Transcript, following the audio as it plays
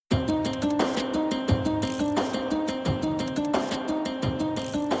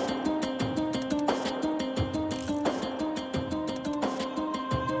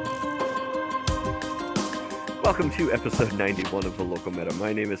Welcome to episode 91 of the Local Meta.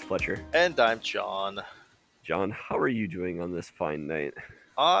 My name is Fletcher. And I'm John. John, how are you doing on this fine night?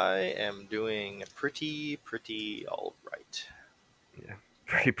 I am doing pretty all right. Yeah,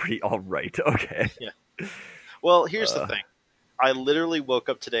 pretty all right. Okay. Yeah. Well, here's the thing. I literally woke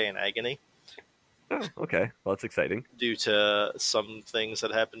up today in agony. Oh, okay. Well, that's exciting. Due to some things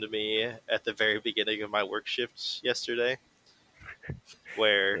that happened to me at the very beginning of my work shift yesterday.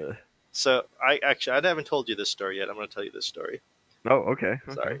 So I haven't told you this story yet. I'm going to tell you this story. Oh, okay.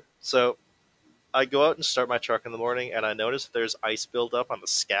 Sorry. So I go out and start my truck in the morning, and I notice there's ice buildup on the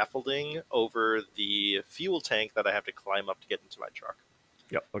scaffolding over the fuel tank that I have to climb up to get into my truck.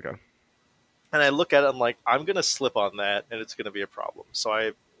 Yep, okay. And I look at it, I'm like, I'm going to slip on that, and it's going to be a problem.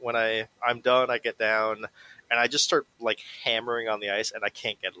 So when I'm done, I get down, and I just start, hammering on the ice, and I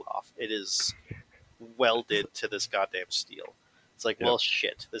can't get it off. It is welded to this goddamn steel. It's like, well,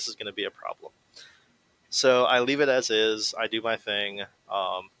 shit, this is going to be a problem. So I leave it as is. I do my thing.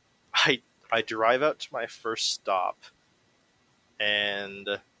 I drive out to my first stop, and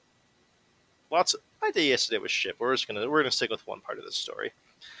my day yesterday was shit. We're gonna stick with one part of this story.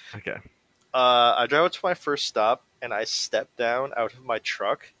 Okay. I drive out to my first stop, and I step down out of my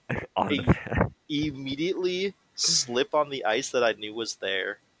truck. Immediately slip on the ice that I knew was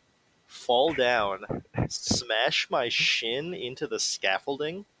there, fall down, smash my shin into the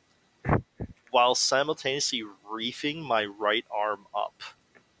scaffolding, while simultaneously reefing my right arm up.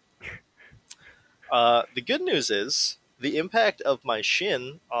 The good news is the impact of my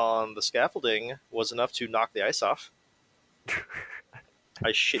shin on the scaffolding was enough to knock the ice off.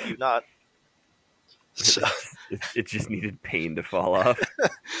 I shit you not. So, it just needed pain to fall off.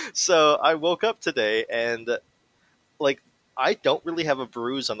 So I woke up today and, I don't really have a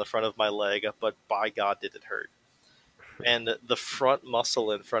bruise on the front of my leg, but by God did it hurt. And the front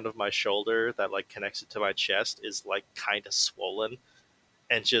muscle in front of my shoulder that, connects it to my chest is, kind of swollen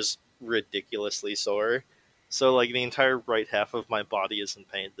and just ridiculously sore. So, the entire right half of my body is in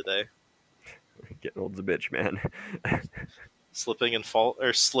pain today. Getting old's a bitch, man. Slipping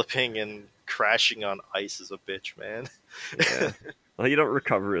and crashing on ice is a bitch, man. Yeah. Well, you don't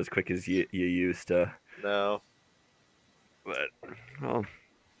recover as quick as you used to. No. But, well.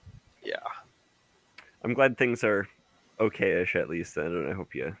 Yeah. I'm glad things are okay-ish at least then, and I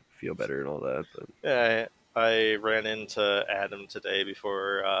hope you feel better and all that. But. Yeah, I ran into Adam today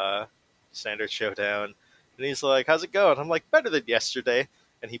before Standard Showdown, and he's like, how's it going? I'm like, better than yesterday.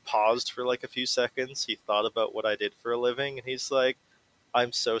 And he paused for a few seconds. He thought about what I did for a living, and he's like,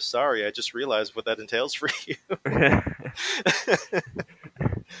 I'm so sorry. I just realized what that entails for you.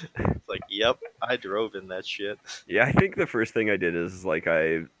 It's like, yep, I drove in that shit. Yeah, I think the first thing I did is, when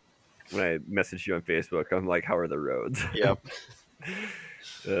I messaged you on Facebook, I'm like, how are the roads? Yep.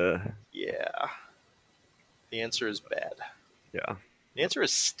 Yeah. The answer is bad. Yeah. The answer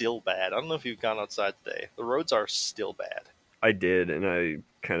is still bad. I don't know if you've gone outside today. The roads are still bad. I did, and I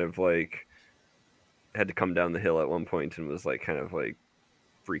kind of had to come down the hill at one point and was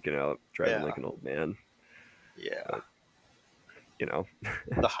freaking out, driving like an old man. Yeah.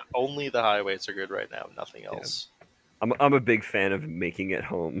 But, only the highways are good right now. Nothing else. Yeah. I'm a big fan of making it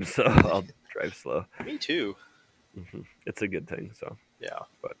home, so I'll drive slow. Me too. Mm-hmm. It's a good thing. So yeah.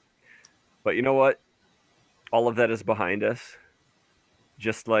 But you know what? All of that is behind us.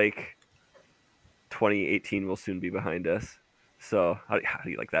 Just like 2018 will soon be behind us. So how do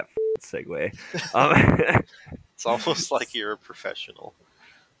you like that segue? It's almost like you're a professional.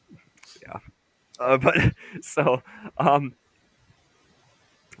 Yeah.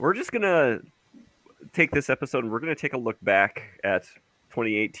 We're just gonna take this episode and we're gonna take a look back at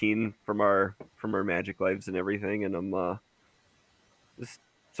 2018 from our Magic lives and everything, and just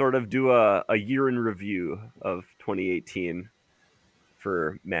sort of do a year in review of 2018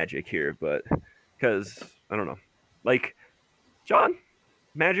 for Magic here, but because I don't know, John,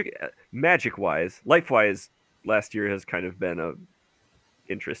 Magic wise, life wise, last year has kind of been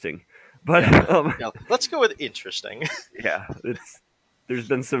interesting, but let's go with interesting. Yeah, there's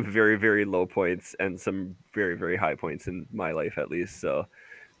been some very, very low points and some very, very high points in my life, at least. So,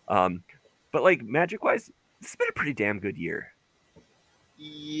 but Magic wise, it's been a pretty damn good year.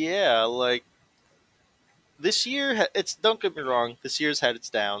 Yeah, this year, don't get me wrong, this year's had its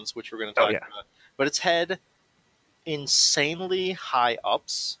downs, which we're going to talk about, but it's had insanely high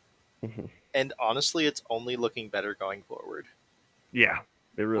ups, and honestly, it's only looking better going forward. Yeah,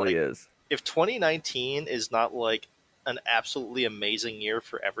 it really is. If 2019 is not an absolutely amazing year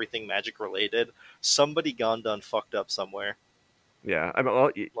for everything Magic related, somebody gone done fucked up somewhere. Yeah, I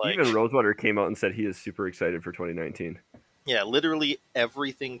mean, even Rosewater came out and said he is super excited for 2019. Yeah, literally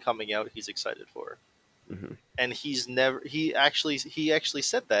everything coming out he's excited for. Mm-hmm. And he actually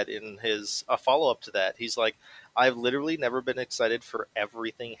said that in his a follow up to that. He's like, I've literally never been excited for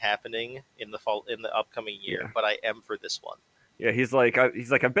everything happening in the upcoming year, Yeah. but I am for this one. Yeah. He's like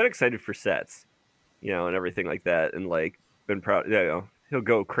I've been excited for sets, and everything like that, and like been proud. He'll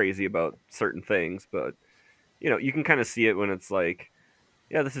go crazy about certain things, but you can kind of see it when it's like,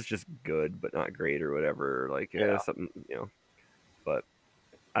 yeah, this is just good, but not great or whatever. Like, yeah, Yeah, something. But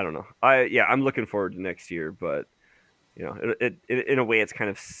I don't know. I'm looking forward to next year, but in a way, it's kind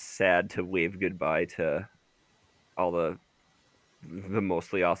of sad to wave goodbye to all the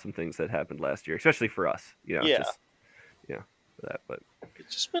mostly awesome things that happened last year, especially for us. yeah. Just for that. But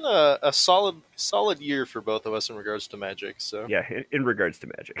It's just been a solid year for both of us in regards to Magic. So yeah, in regards to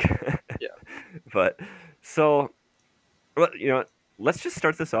Magic, yeah, but so well, let's just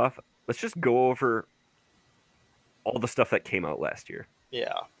start this off. Let's just go over all the stuff that came out last year.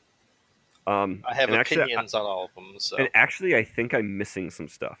 yeah. I have And actually, opinions on all of them. and So actually, I think I'm missing some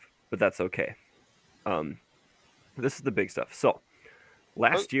stuff, but that's okay. Um, this is the big stuff. So I was,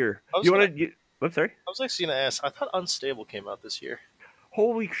 last year, I was you gonna. wanted you. I'm sorry. I was actually gonna ask. I thought Unstable came out this year.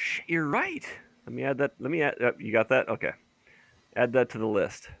 Holy shit, you're right. Let me add that. Let me add. You got that? Okay. Add that to the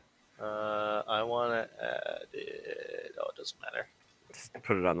list. I want to add it. Oh, it doesn't matter. Just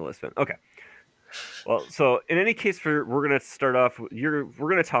put it on the list, man. Okay. Well, so in any case, we're gonna start off. We're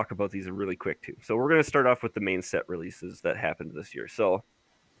gonna talk about these really quick too. So we're gonna start off with the main set releases that happened this year. So,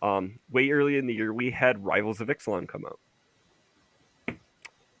 way early in the year, we had Rivals of Ixalan come out. Eh.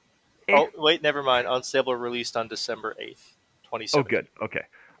 Oh, wait, never mind. Unstable released on December 8th, Oh, 2017. good. Okay.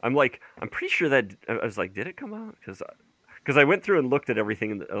 I'm pretty sure that I was like, did it come out? Because I went through and looked at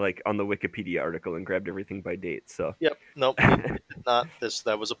everything like on the Wikipedia article and grabbed everything by date. So Yep. Nope. It did not.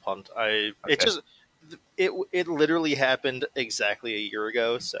 That was a punt. okay. It literally happened exactly a year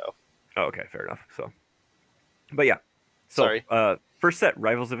ago. So Oh, okay, fair enough. So, but yeah. So, sorry. first set,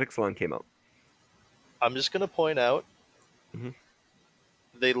 Rivals of Ixalan came out. I'm just gonna point out Mhm.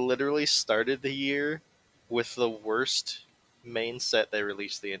 they literally started the year with the worst main set they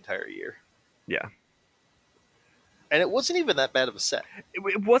released the entire year, Yeah. and it wasn't even that bad of a set.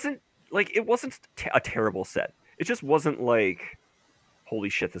 It wasn't like it wasn't a terrible set. It just wasn't like, holy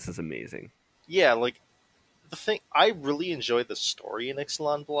shit, this is amazing. Yeah, like the thing, I really enjoyed the story in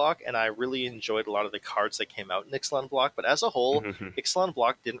Ixalan Block, and I really enjoyed a lot of the cards that came out in Ixalan Block. But as a whole, Mhm. Ixalan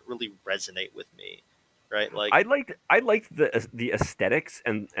Block didn't really resonate with me, right? Like, I liked the aesthetics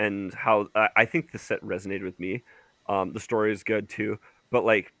and how I think the set resonated with me. The story is good too, but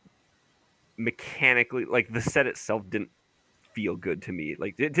like mechanically, like the set itself didn't feel good to me.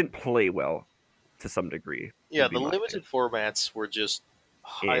 Like it didn't play well to some degree. yeah, Would be the my limited opinion. formats were just Eh.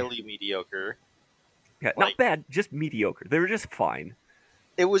 highly mediocre. Yeah, not Like, bad, just mediocre. They were just fine.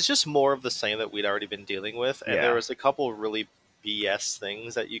 it was just more of the same that we'd already been dealing with, and there Yeah, was a couple really BS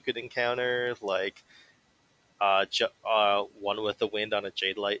things that you could encounter, like one with the wind on a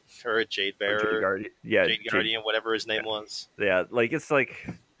jade light or a jade or Jade bearer, Guardian. Yeah, jade Jade. guardian, whatever his Yeah, name was. yeah. Like it's like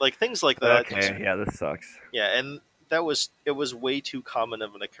Like things like that. Just okay, yeah, this sucks. yeah, and it was way too common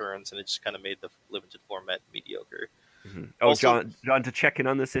of an occurrence, and it just kind of made the limited format mediocre. Oh, Also, John, to check in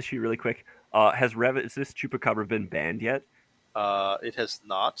on this issue really quick. Has this Chupacabra been banned yet? it has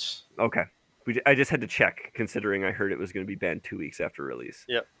not. Okay. I just had to check, considering I heard it was going to be banned 2 weeks after release.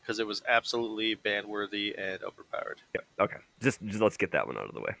 Yep, because it was absolutely ban worthy and overpowered. Yeah. Okay. Just let's get that one out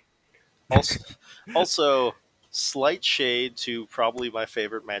of the way. Also, also, slight shade to probably my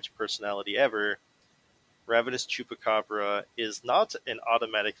favorite Magic personality ever. Ravenous Chupacabra is not an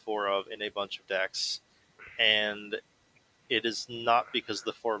automatic 4 of in a bunch of decks, and it is not because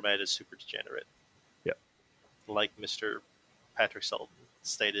the format is super degenerate, Yeah. like Mr. Patrick Sullivan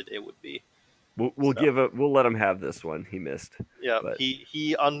stated it would be. We'll So, we'll let him have this one. He missed, yeah, but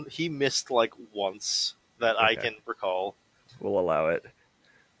he missed like once that I okay, can recall. we'll allow it.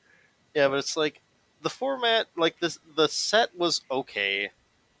 Yeah, but it's like the format, like the set was okay.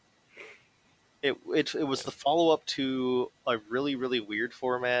 It was the follow up to a really weird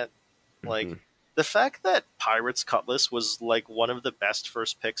format. Hmm. Like the fact that Pirates Cutlass was like one of the best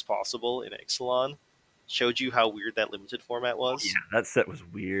first picks possible in Ixalan showed you how weird that limited format Yeah, was. that set was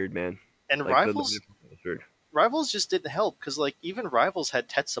weird, man. And Like the limited was weird. Rivals just didn't help because like even Rivals had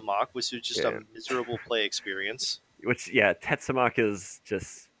Tetsamok, which was just Yeah. a miserable play experience. Which yeah, Tetsamok is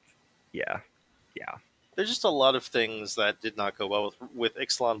just yeah, yeah. There's just a lot of things that did not go well with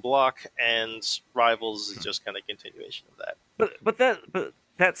Ixalan Block, and Rivals is just kind of continuation of that. But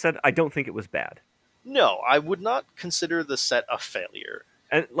that said, I don't think it was bad. No, I would not consider the set a failure.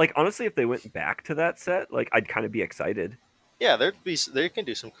 And like honestly, if they went back to that set, like I'd kind of be excited. Yeah, they can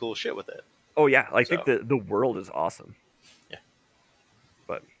do some cool shit with it. Oh yeah, I think So the world is awesome. yeah,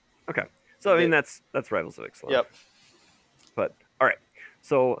 But okay, so I mean the, that's Rivals of Ixalan. yep. But all right,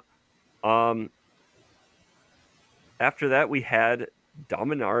 so um, after that we had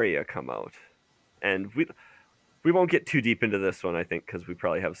Dominaria come out, and we won't get too deep into this one, I think, because we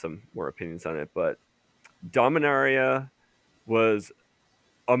probably have some more opinions on it. But Dominaria was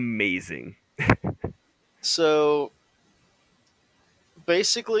amazing. So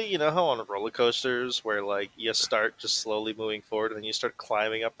basically, you know how on roller coasters where like you start just slowly moving forward and then you start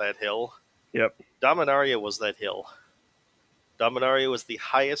climbing up that hill. Yep, Dominaria was that hill. Dominaria was the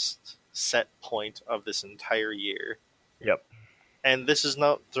highest set point of this entire year. yep, And this is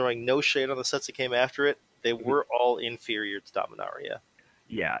not throwing no shade on the sets that came after it. They mhm. were all inferior to Dominaria.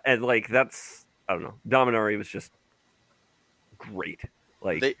 Yeah, and like that's I don't know. Dominaria was just great.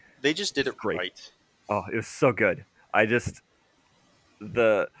 Like They just did it's it great. right. Oh, it was so good. I just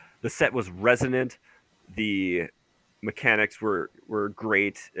the the set was resonant. The mechanics were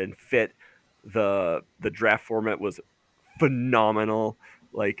great and fit. The draft format was phenomenal.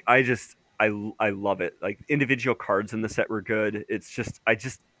 Like I love it. Like individual cards in the set were good. It's just I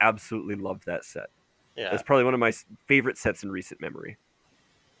just absolutely loved that set. Yeah, It's probably one of my favorite sets in recent memory.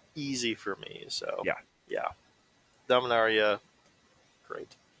 easy for me. So Yeah. yeah, Dominaria,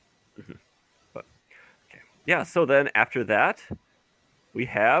 great. Mhm. But okay. Yeah, so then after that, we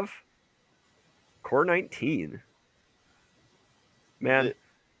have Core 19. Man, The,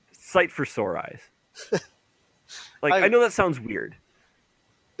 sight for sore eyes. Like I I know that sounds weird.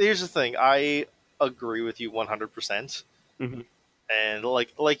 Here's the thing. I agree with you 100%. Hmm. And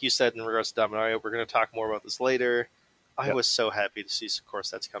like you said in regards to Dominaria, we're going to talk more about this later. I Yep. was so happy to see some core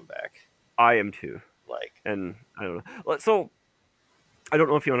sets come back. I am too. Like And I don't know. So I don't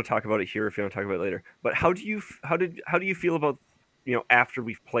know if you want to talk about it here, if you want to talk about it later. But how do you feel about after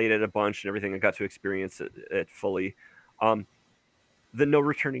we've played it a bunch and everything and got to experience it fully, um, the no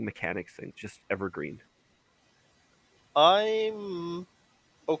returning mechanics thing, just evergreen. I'm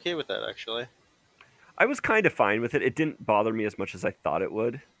okay with that actually. I was kind of fine with it. It didn't bother me as much as I thought it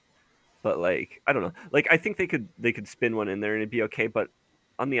would. But like I don't know. Like I think they could spin one in there and it'd be okay. But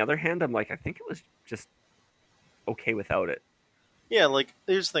on the other hand, I'm like I think it was just okay without it. Yeah, like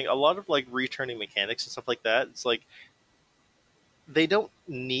here's the thing. A lot of like returning mechanics and stuff like that. It's like they don't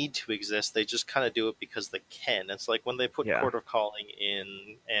need to exist. They just kind of do it because they can. It's like when they put Yeah. Court of Calling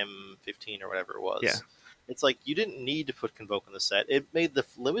in M15 or whatever it Yeah. was. It's like you didn't need to put Convoke in the set. It made the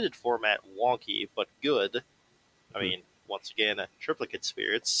limited format wonky but good. I Mhm. mean, once again, triplicate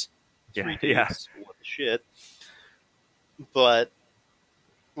spirits, Yeah. three Yeah. dudes, what the shit. But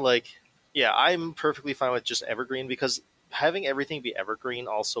like, yeah, I'm perfectly fine with just evergreen because having everything be evergreen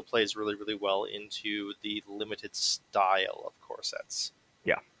also plays really, really well into the limited style of core sets,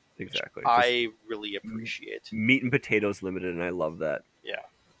 Yeah. which Exactly. Just I really appreciate. meat and potatoes limited, and I love that. Yeah,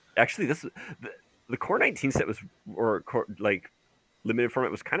 Actually, the Core 19 set was or core, like limited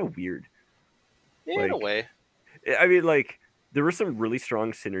format was kind of weird. yeah, in a Like way. I mean, like there were some really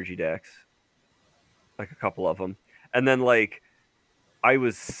strong synergy decks, like a couple of them, and then like I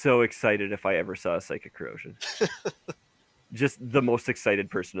was so excited if I ever saw a Psychic Corrosion. Just the most excited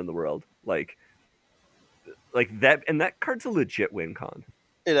person in the world. Like that, and that card's a legit win con,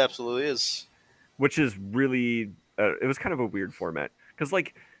 It absolutely is. which is really it was kind of a weird format because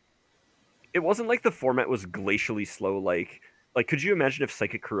like it wasn't like the format was glacially slow. Like could you imagine if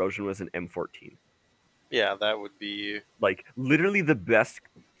Psychic Corrosion was an M14? Yeah, that would be. Like literally the best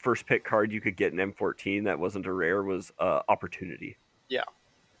first pick card you could get in M14 that wasn't a rare was Opportunity. Yeah,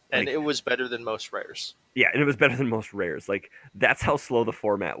 and Like it was better than most rares. yeah, and it was better than most rares. Like that's how slow the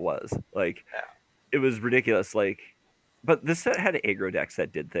format was. Like Yeah, it was ridiculous. Like, but this set had aggro decks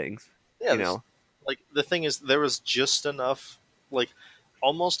that did things. yeah. You This, know? like the thing is, there was just enough. Like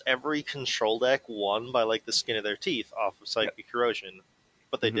almost every control deck won by like the skin of their teeth off of Yep. Psychic Corrosion,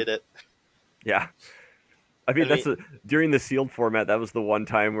 but they Hmm. did it. Yeah. I I mean, mean, during the sealed format. That was the one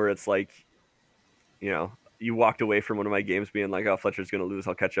time where it's like, you walked away from one of my games being like, "Oh, Fletcher's gonna lose.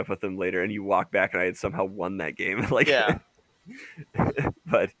 I'll catch up with him later," and you walk back and I had somehow won that game. Like, yeah,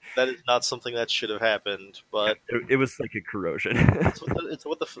 but that is not something that should have happened, yeah, but it was like a corrosion. it's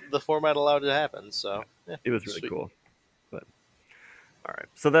what the format allowed to happen. So yeah, It was really sweet. cool. But all right.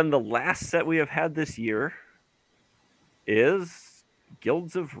 So then the last set we have had this year is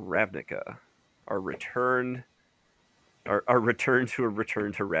Guilds of Ravnica. Our return our return to a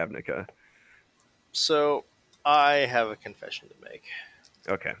return to Ravnica. So I have a confession to make.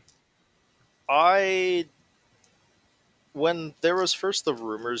 Okay. I When there was first the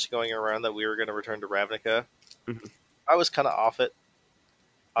rumors going around that we were going to return to Ravnica, Mhm. I was kind of off it.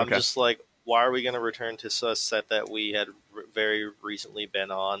 I'm Okay. just like, why are we going to return to a set that we had very recently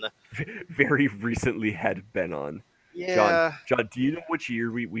been on? Very recently had been on. John, Yeah, do you know which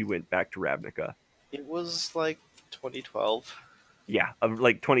year we went back to Ravnica? it was like 2012. Yeah,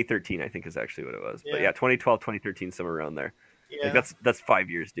 like 2013, I think is actually what it was. But Yeah, yeah, 2012, 2013, somewhere around there. Like yeah, that's 5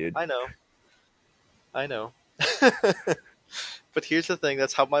 years, dude. I know, I know. But here's the thing: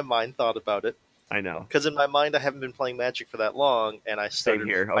 that's how my mind thought about it. I know. Because in my mind, I haven't been playing Magic for that long, and Same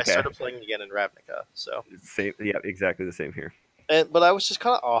here. I Okay. started playing again in Ravnica. So, Same. Yeah, exactly the same here. but I was just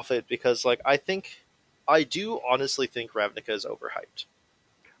kind of off it because, like, I do honestly think Ravnica is overhyped.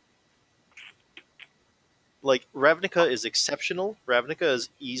 Like, Ravnica is exceptional. Ravnica is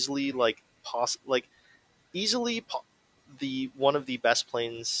easily easily the one of the best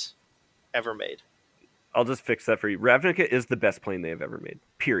planes ever made. I'll just fix that for you. Ravnica is the best plane they have ever made.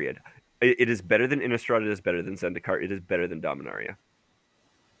 Period. It is better than Innistrad. It is better than Zendikar. It is better than Dominaria.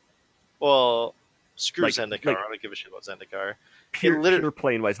 Well, screw Zendikar. Like I don't give a shit about Zendikar. pure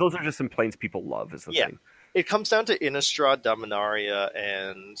plane wise, those are just some planes people love. Is the thing. It comes down to Innistrad, Dominaria,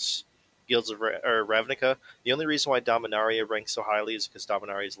 and Guilds of or Ravnica. The only reason why Dominaria ranks so highly is because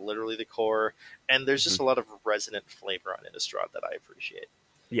Dominaria is literally the core, and there's just a lot of resonant flavor on Innistrad that I appreciate.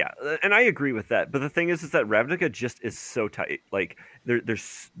 Yeah, and I agree with that. But the thing is that Ravnica just is so tight. Like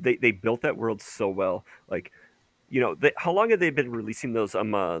they built that world so well. Like how long have they been releasing those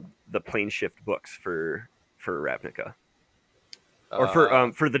the plane shift books for Ravnica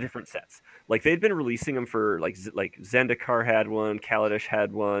or for the different sets? Like they'd been releasing them for like Zendikar had one, Kaladesh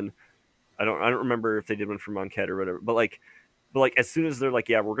had one. I don't remember if they did one for Monket or whatever. But like as soon as they're like,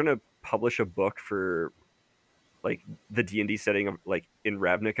 yeah, we're gonna publish a book for like the D&D setting of like in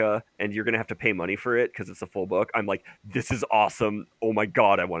Ravnica, and you're gonna have to pay money for it because it's a full book. I'm like, this is awesome. Oh my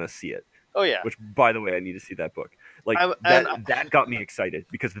god, I want to see it. Oh yeah. Which, by the way, I need to see that book. Like that got me excited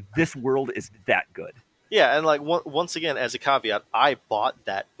because this world is that good. Yeah, and like once again, as a caveat, I bought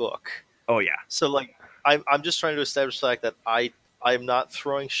that book. Oh yeah. So like, I'm just trying to establish the fact that I'm not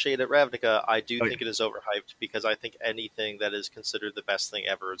throwing shade at Ravnica. I do think it is overhyped because I think anything that is considered the best thing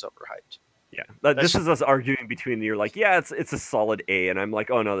ever is overhyped. Yeah, this is us arguing between you're like, yeah, it's a solid A, and I'm like,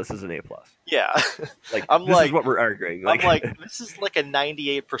 oh no, this is an A plus. Yeah, like this is what we're arguing. Like, I'm like, this is like a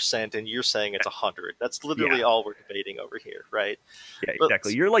 98%, and you're saying it's 100. That's literally all we're debating over here, right? Yeah,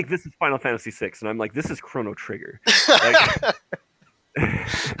 exactly. You're like, this is Final Fantasy VI, and I'm like, this is Chrono Trigger. Like...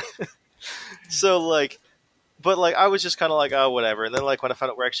 So like, but like, I was just kind of like, oh, whatever. And then like when I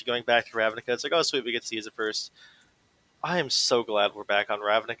found out we're actually going back to Ravnica, it's like, oh, sweet, we get to use it first. I am so glad we're back on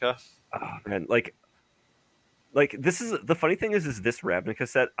Ravnica. Oh, man, like this is the funny thing is this Ravnica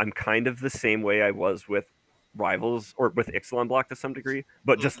set. I'm kind of the same way I was with Rivals or with Ixalan Block to some degree,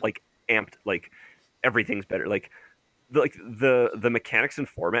 but just like amped. Like everything's better. Like the mechanics and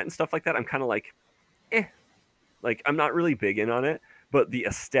format and stuff like that. I'm kind of like, like I'm not really big in on it, but the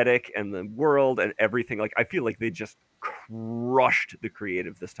aesthetic and the world and everything. Like I feel like they just crushed the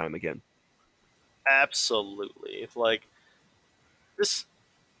creative this time again. Absolutely, like this.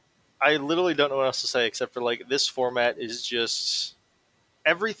 I literally don't know what else to say except for like this format is just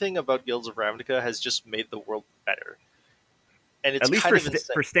everything about Guilds of Ravnica has just made the world better. And it's at least kind of insane.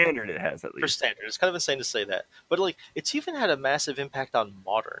 For standard, it has at least for standard. It's kind of insane to say that, but like it's even had a massive impact on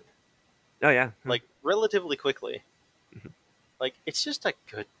modern. Oh yeah, like relatively quickly. Like it's just a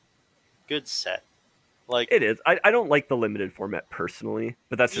good set. Like it is. I don't like the limited format personally,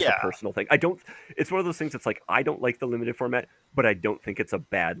 but that's just a personal thing. I don't. It's one of those things that's like I don't like the limited format, but I don't think it's a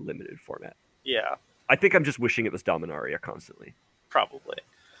bad limited format. Yeah. I think I'm just wishing it was Dominaria constantly. Probably.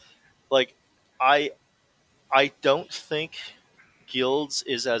 Like I don't think Guilds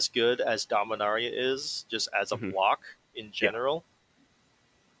is as good as Dominaria is, just as a block in general.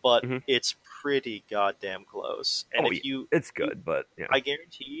 But it's pretty goddamn close. And it's good, but yeah. I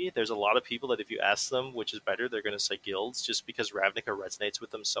guarantee there's a lot of people that if you ask them which is better, they're going to say Guilds, just because Ravnica resonates with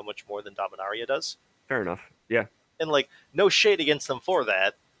them so much more than Dominaria does. Fair enough. Yeah. And like, no shade against them for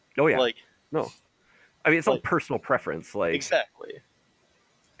that. Oh yeah. Like, no. I mean, it's all personal preference. Like exactly.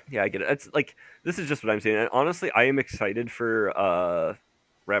 Yeah, I get it. It's like this is just what I'm saying. And honestly, I am excited for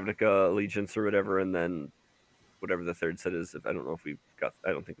Ravnica Allegiance or whatever, and then whatever the third set is. I don't know if we've got. I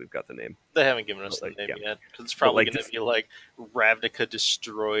don't think we've got the name. They haven't given us the name yet. Because it's probably going to be like Ravnica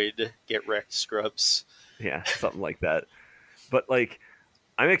Destroyed, Get Wrecked Scrubs. Yeah, something like that. But like,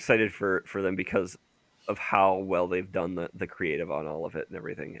 I'm excited for them because of how well they've done the creative on all of it and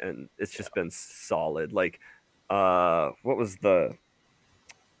everything, and it's just been solid. Like, what was the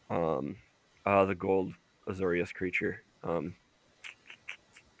gold Azorius creature?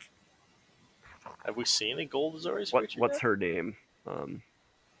 Have we seen a gold Azorius creature? What's yet? her name?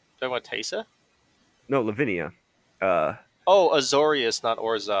 Talking about Teysa? No, Lavinia. Uh, Oh, Azorius, not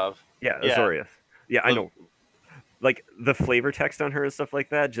Orzhov. yeah, Yeah, Azorius. Yeah, I Lav- know. Like the flavor text on her and stuff like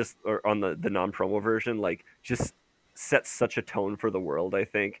that, just or on the non promo version, like just sets such a tone for the world. I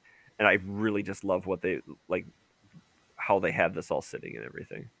think, and I really just love what they like how they have this all sitting and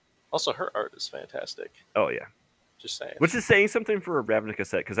everything. also her art is fantastic. Oh yeah, Just saying. which is saying something for a Ravnica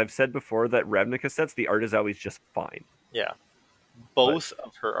set because I've said before that Ravnica sets the art is always just fine. Yeah, But both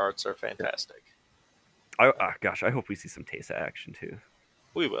of her arts are fantastic. gosh, I hope we see some Teysa action too.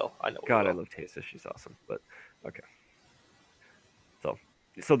 We will. I know we God, I will. love Teysa. She's awesome. But okay,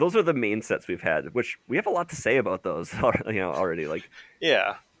 so those are the main sets we've had, which we have a lot to say about those. Already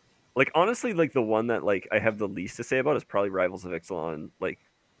Yeah. like honestly, like the one that like I have the least to say about is probably Rivals of Ixalan. Like,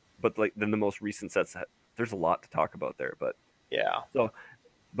 but like then the most recent sets, there's a lot to talk about there. But Yeah. so,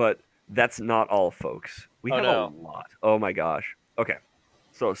 but that's not all, folks. We Oh have a no. lot. Oh my gosh. Okay,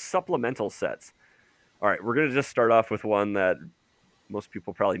 so supplemental sets. All right, we're gonna just start off with one that most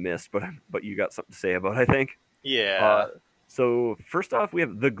people probably missed, but you got something to say about, I think. Yeah. Uh, so first off, we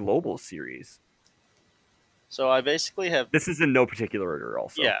have the Global Series. So I basically have, This is in no particular order,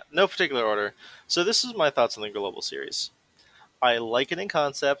 also. yeah, no particular order. So this is my thoughts on the global series. I like it in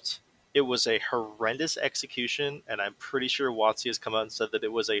concept. It was a horrendous execution, and I'm pretty sure WotC has come out and said that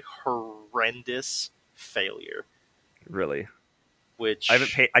it was a horrendous failure. Really, Which, I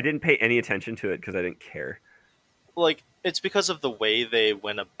didn't pay any attention to it because I didn't care. like, it's because of the way they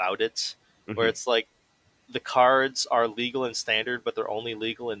went about it, where Hmm. it's like the cards are legal in standard, but they're only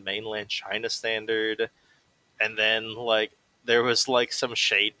legal in mainland China standard. And then, like, there was like some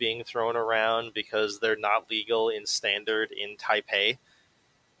shade being thrown around because they're not legal in standard in Taipei.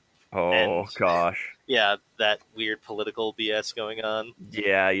 Oh And gosh, yeah, that weird political BS going on.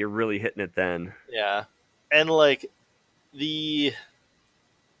 yeah, you're really hitting it then. Yeah. And like the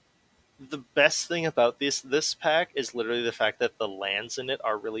the best thing about this pack is literally the fact that the lands in it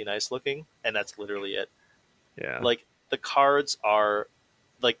are really nice looking, and that's literally it. Yeah, Like the cards are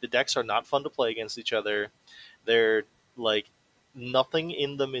like the decks are not fun to play against each other. They're like nothing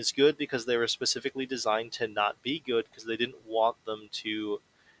in them is good because they were specifically designed to not be good because they didn't want the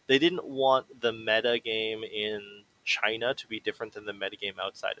meta game in China to be different than the meta game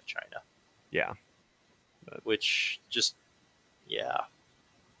outside of China, yeah, which just yeah.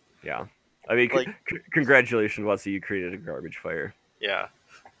 yeah. I mean, Like congratulations, Watson, you created a garbage fire. yeah.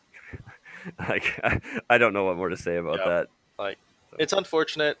 Like, I don't know what more to say about Yeah. that. Like So, it's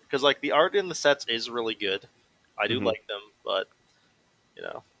unfortunate because like the art in the sets is really good. I do mhm. like them, but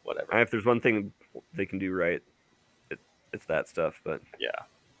whatever. If there's one thing they can do right, it, it's that stuff. But Yeah.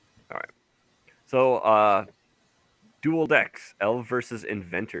 all right. So, dual decks, Elf versus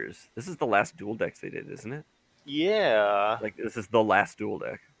Inventors. This is the last dual decks they did, isn't it? Yeah. Like, this is the last dual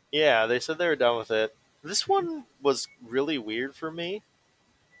deck. Yeah, they said they were done with it. This one was really weird for me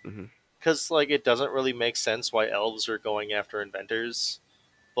Hmm. because like it doesn't really make sense why elves are going after inventors,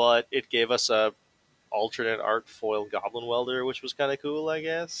 but it gave us a alternate art foil goblin welder, which was kind of cool, I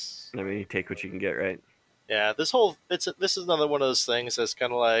guess. I mean, you take what you can get, right? Yeah, this is another one of those things that's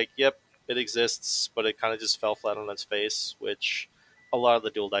kind of like, yep, it exists, but it kind of just fell flat on its face, which a lot of the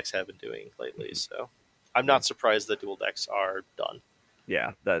dual decks have been doing lately. So I'm Yeah. not surprised the dual decks are done.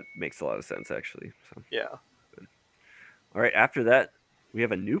 Yeah, that makes a lot of sense, actually. So, Yeah. all right. After that, we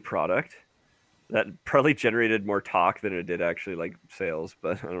have a new product that probably generated more talk than it did actually like sales,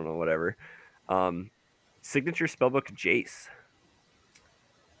 but I don't know, whatever. Um, Signature Spellbook Jace.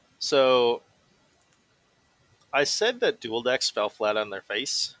 So I said that dual decks fell flat on their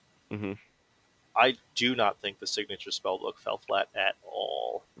face. Hmm. I do not think the signature spellbook fell flat at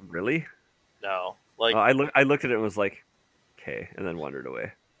all. Really? No, like I looked at it and was like, okay, and then wandered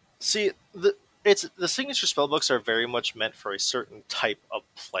away. see the signature spellbooks are very much meant for a certain type of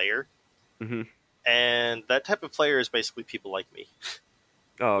player, Hmm. and that type of player is basically people like me.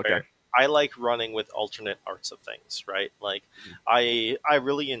 Oh, okay. Where I like running with alternate arts of things, right? Like I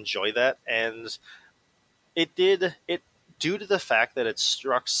really enjoy that, and it due to the fact that it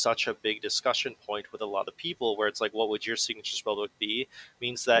struck such a big discussion point with a lot of people where it's like what would your signature spellbook be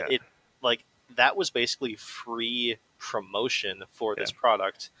means that Yeah. that was basically free promotion for Yeah. this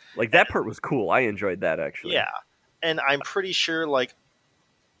product. Like that part was cool. I enjoyed that actually. Yeah, and I'm pretty sure like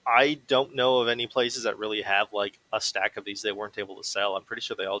I don't know of any places that really have like a stack of these they weren't able to sell. I'm pretty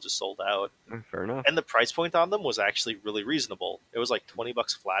sure they all just sold out, Fair enough. and the price point on them was actually really reasonable. It was like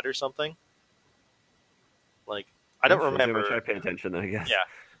 $20 flat or something. Like I don't Shows how remember. much I pay attention, then, I guess.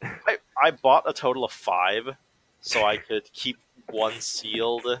 Yeah. I bought a total of 5 so I could keep one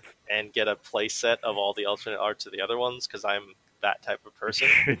sealed and get a play set of all the alternate arts of the other ones because I'm that type of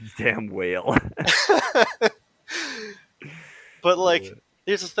person. Damn whale. But like,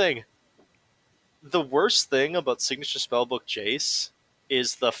 here's the thing: the worst thing about Signature Spellbook Jace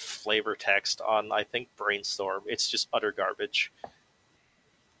is the flavor text on, I think, Brainstorm. It's just utter garbage.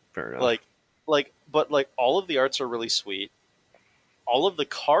 Fair enough. But all of the arts are really sweet. All of the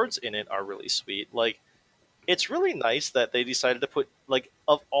cards in it are really sweet. Like, it's really nice that they decided to put, like,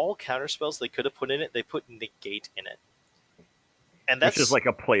 of all counter spells they could have put in it, they put negate in it. And Which is that's like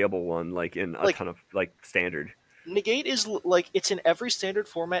a playable one, like in a like ton of like standard. negate is like, it's in every standard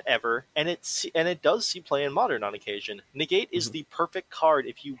format ever, and it does see play in modern on occasion. Negate is Mhm. the perfect card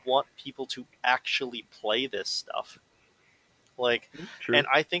if you want people to actually play this stuff. Like, True. and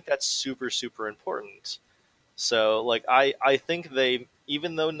I think that's super super important. So like, I think they,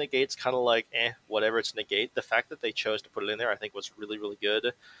 even though negate's kind of like whatever, it's negate, the fact that they chose to put it in there I think was really really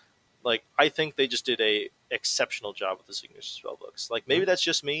good. Like, I think they just did a exceptional job with the signature spell books. Like, maybe that's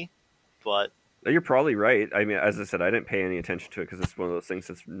just me, but You're probably right. I mean, as I said, I didn't pay any attention to it because it's one of those things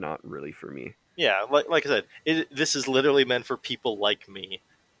that's not really for me. yeah, like I said, this is literally meant for people like me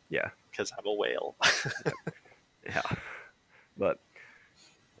Yeah. because I'm a whale. Yeah. But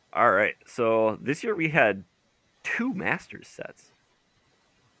all right. So this year we had 2 Masters sets,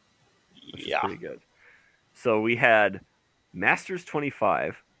 which is Yeah. pretty good. So we had Masters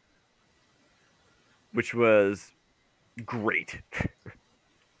 25, which was great.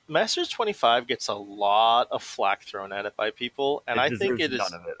 Masters 25 gets a lot of flack thrown at it by people, and It I think deserves it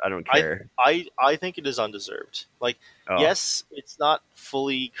none is. of it. I don't I care. I think it is undeserved. Like, Oh, yes, it's not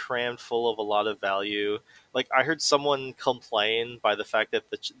fully crammed full of a lot of value. Like, I heard someone complain by the fact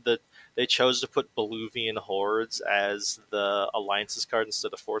that they chose to put Beluvian Hordes as the alliances card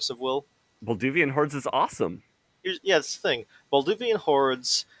instead of Force of Will. Bolduvian Hordes is awesome. Yeah, it's the thing. Balduvian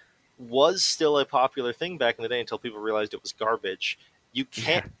Hordes was still a popular thing back in the day until people realized it was garbage. You Yeah.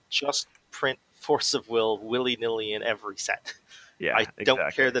 can't just print Force of Will willy nilly in every set. Yeah, I don't exactly.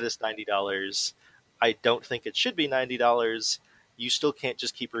 care that it's $90. I don't think it should be $90. You still can't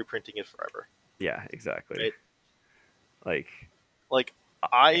just keep reprinting it forever. Yeah, exactly. Right? Like, Like,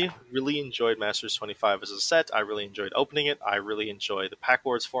 yeah, I really enjoyed Masters 25 as a set. I really enjoyed opening it. I really enjoy the Pack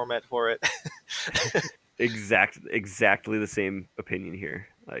Wars format for it. exactly the same opinion here.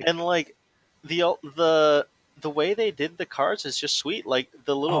 Like, And like, the way they did the cards is just sweet. Like,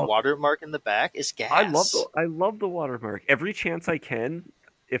 the little oh, watermark in the back is gas. I love the watermark. Every chance I can,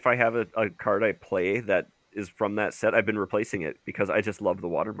 if I have a card I play that is from that set, I've been replacing it because I just love the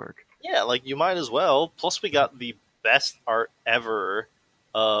watermark. Yeah, like, you might as well. Plus, we got the best art ever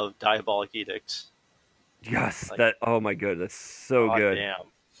of Diabolic Edict. Yes, Like, that. Oh my god, that's so god good.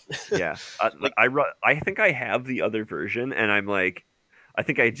 damn. Yeah, Like, I think I have the other version, and I'm like, I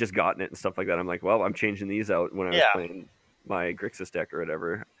think I had just gotten it and stuff like that. I'm like, well, I'm changing these out when I was yeah, playing my Grixis deck or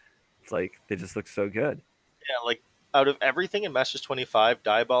whatever. It's like they just look so good. yeah. Like, out of everything in Masters 25,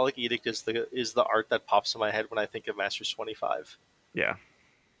 Diabolic Edict is the art that pops in my head when I think of Masters 25. Yeah,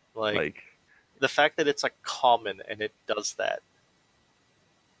 Like, like the fact that it's a common and it does that.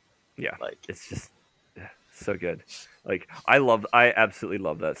 yeah, Like, it's just yeah, so good. Like I absolutely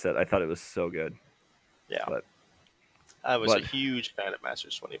love that set. I thought it was so good. yeah. But I was a but huge fan of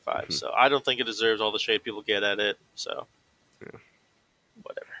Masters 25, mhm, so I don't think it deserves all the shade people get at it. So, yeah.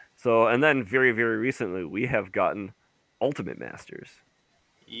 whatever. So and then very recently we have gotten Ultimate Masters.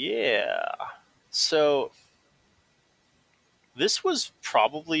 Yeah. So, this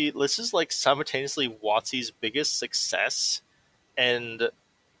is like simultaneously WotC's biggest success and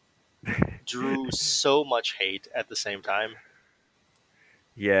drew so much hate at the same time.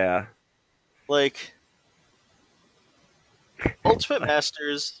 Yeah, Like, Ultimate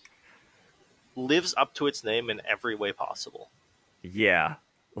Masters lives up to its name in every way possible. yeah,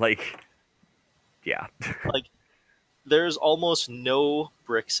 like yeah, Like, there's almost no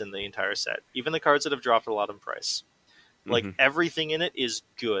bricks in the entire set, even the cards that have dropped a lot in price. Like, hmm everything in it is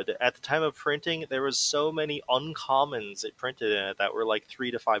good. At the time of printing, there was so many uncommons it printed in it that were like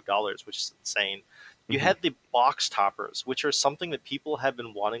 $3 to $5, which is insane. You hmm had the box toppers, which are something that people have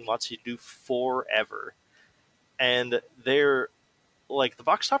been wanting lots to do forever, and they're like, the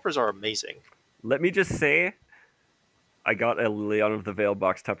box toppers are amazing. Let me just say, I got a Leon of the Veil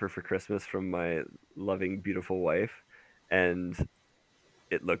box topper for Christmas from my loving, beautiful wife, and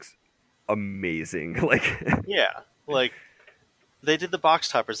it looks amazing. Like, Yeah, like, they did the box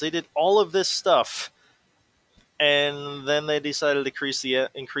toppers, they did all of this stuff, and then they decided to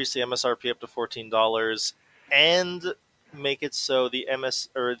increase the MSRP up to $14 and make it so the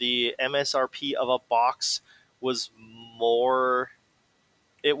MSRP of a box was more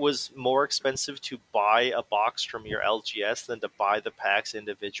it was more expensive to buy a box from your LGS than to buy the packs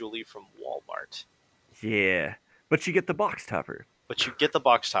individually from Walmart. Yeah, but you get the box topper. But you get the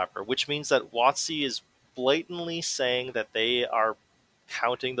box topper, which means that WotC is blatantly saying that they are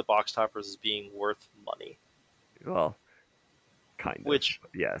counting the box toppers as being worth money. Well, kind of. Which,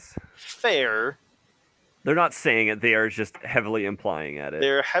 Yes. fair. They're not saying it, they are just heavily implying at it.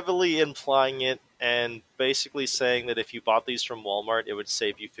 They're heavily implying it and basically saying that if you bought these from Walmart, it would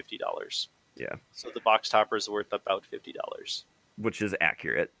save you $50. Yeah. So the box topper is worth about $50. Which is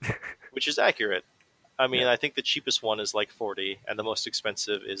accurate. Which is accurate. I mean, Yeah. I think the cheapest one is like 40 and the most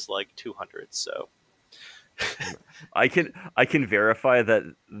expensive is like 200, so I can verify that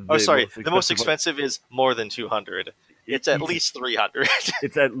the most expensive is more than 200. It's at least 300.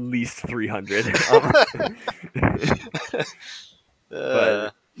 It's at least 300.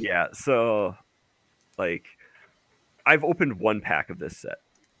 But yeah, so like I've opened one pack of this set.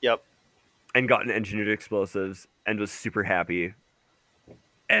 Yep. And gotten engineered explosives and was super happy.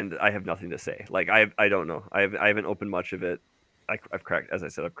 And I have nothing to say. Like I don't know. I haven't opened much of it. I've cracked, as I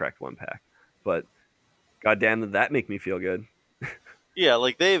said, I've cracked one pack. But goddamn, did that make me feel good? Yeah,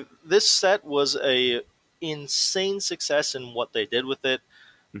 like this set was a insane success in what they did with it.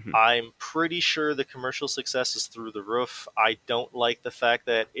 Mhm. I'm pretty sure the commercial success is through the roof. I don't like the fact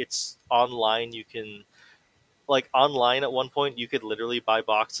that it's online. You can online at one point you could literally buy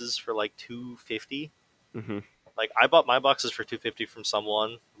boxes for like $250. Mm-hmm. Like I bought my boxes for $250 from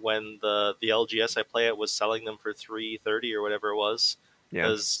someone when the LGS I play at was selling them for $330 or whatever it was, Yeah.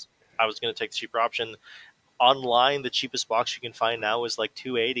 because I was going to take the cheaper option. Online, the cheapest box you can find now is like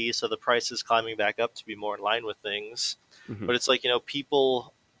 $280, so the price is climbing back up to be more in line with things. Mm-hmm. But it's like,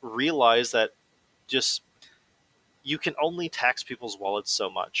 people realize that just you can only tax people's wallets so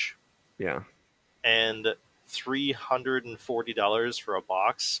much. Yeah. And $340 for a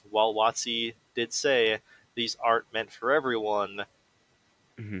box, while WotC did say these aren't meant for everyone,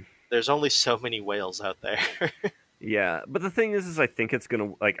 Mm-hmm. there's only so many whales out there. Yeah, but the thing is I think it's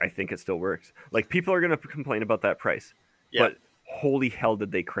gonna I think it still works. Like people are gonna complain about that price, Yeah. but holy hell,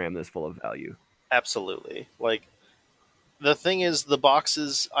 did they cram this full of value? Absolutely. Like the thing is, the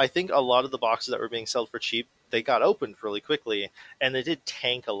boxes. I think a lot of the boxes that were being sold for cheap, they got opened really quickly, and they did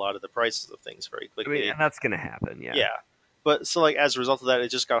tank a lot of the prices of things very I quickly. mean, and that's gonna happen. Yeah. Yeah. But so like as a result of that, it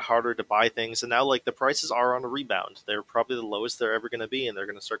just got harder to buy things, and now like the prices are on a rebound. They're probably the lowest they're ever going to be, and they're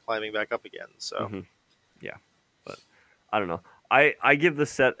going to start climbing back up again. So. Mm-hmm. Yeah, but I don't know. I give the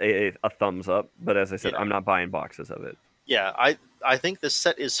set a thumbs up, but as I said, Yeah. I'm not buying boxes of it. Yeah, I think this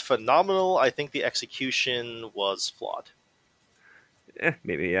set is phenomenal. I think the execution was flawed.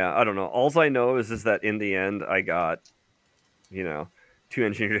 Maybe, yeah. I don't know. Alls I know is that in the end, I got, 2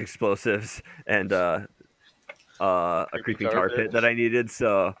 engineered explosives and a creeping tar pit that I needed.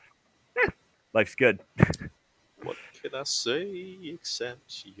 So, life's good. What can I say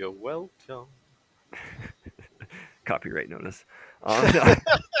except you're welcome? Copyright notice.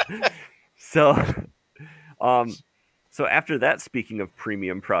 No. So after that, speaking of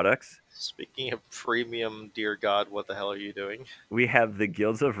premium products, Speaking of premium, dear God, what the hell are you doing? we have the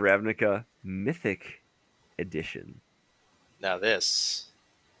Guilds of Ravnica Mythic Edition. Now this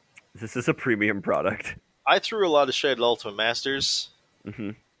is a premium product. I threw a lot of shade at Ultimate Masters.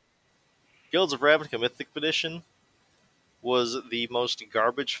 Mm-hmm. Guilds of Ravnica Mythic Edition was the most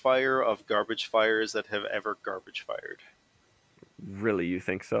garbage fire of garbage fires that have ever garbage fired. Really, you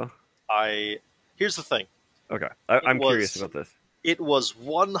think so? Here's the thing. Okay, I'm curious about this. It was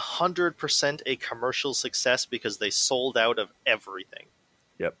 100% a commercial success because they sold out of everything.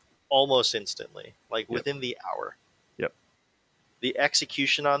 Yep. Almost instantly, within the hour. Yep. The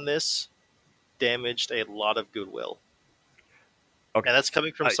execution on this damaged a lot of goodwill. Okay. And that's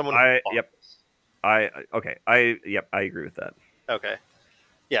coming from someone who bought yep. this. I agree with that. Okay.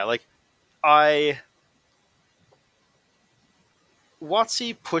 Yeah,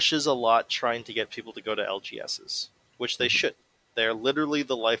 WotC pushes a lot trying to get people to go to LGSs, which they should. They're literally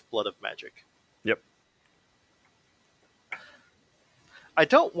the lifeblood of Magic. Yep. I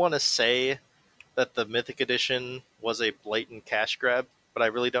don't want to say that the Mythic Edition was a blatant cash grab, but I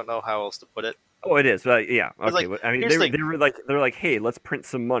really don't know how else to put it. Oh, it is. Yeah. Okay. I mean, they're like, hey, let's print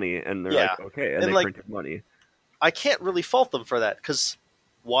some money, and they're like, okay, and they printed money. I can't really fault them for that because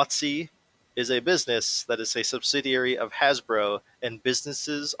WotC is a business that is a subsidiary of Hasbro, and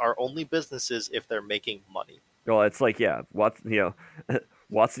businesses are only businesses if they're making money. Well, it's like, yeah, WotC's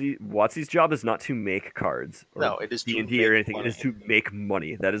job is not to make cards. No, it is D&D or anything. Money. It is to make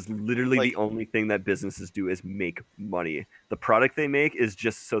money. That is literally the only thing that businesses do is make money. The product they make is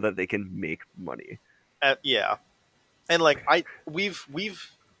just so that they can make money. Yeah. And like we've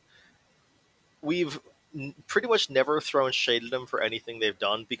pretty much never thrown shade at them for anything they've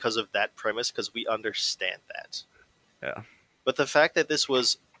done because of that premise, because we understand that. Yeah. But the fact that this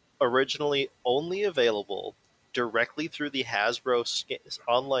was originally only available directly through the Hasbro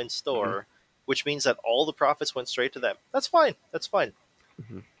online Hmm. store, which means that all the profits went straight to them. That's fine. That's fine.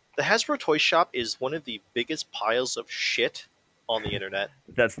 Hmm. The Hasbro toy shop is one of the biggest piles of shit on the internet.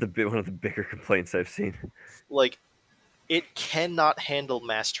 That's one of the bigger complaints I've seen. Like, it cannot handle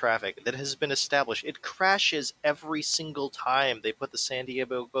mass traffic that has been established. It crashes every single time they put the San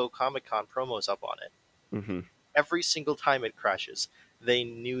Diego Comic Con promos up on it. Hmm. Every single time it crashes. They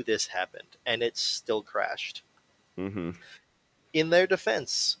knew this happened, and it still crashed. Hmm. In their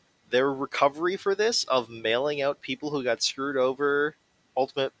defense, their recovery for this of mailing out people who got screwed over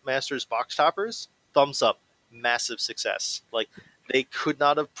Ultimate Masters box toppers, thumbs up, massive success. Like, they could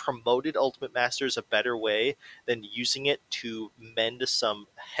not have promoted Ultimate Masters a better way than using it to mend some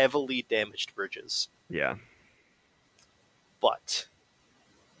heavily damaged bridges. Yeah. But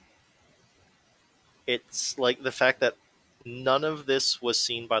it's like the fact that none of this was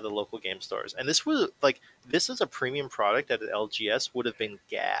seen by the local game stores, and this was like, this is a premium product at an LGS would have been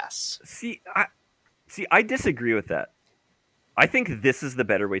gas. I disagree with that. I think this is the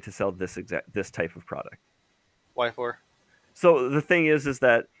better way to sell this type of product. Why for? So the thing is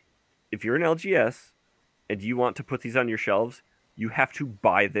that if you're an LGS and you want to put these on your shelves, you have to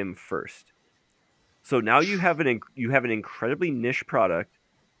buy them first. So now you have an incredibly niche product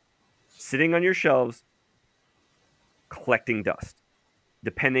sitting on your shelves collecting dust.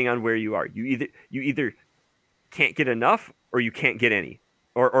 Depending on where you are, you either can't get enough or you can't get any,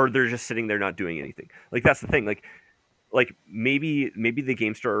 or they're just sitting there not doing anything. Like that's the thing. Like maybe the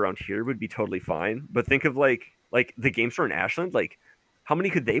game store around here would be totally fine, but think of like the game store in Ashland. Like how many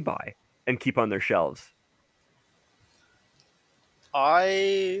could they buy and keep on their shelves?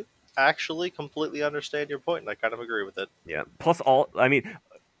 I actually completely understand your point, and I kind of agree with it. Yeah. Plus,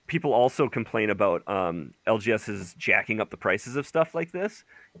 people also complain about LGS is jacking up the prices of stuff like this.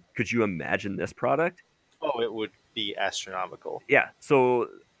 Could you imagine this product? Oh, it would be astronomical. Yeah. So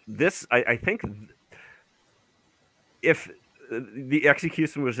this, I think, if the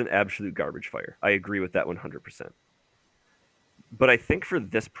execution was an absolute garbage fire, I agree with that 100%. But I think for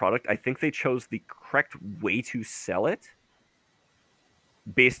this product, I think they chose the correct way to sell it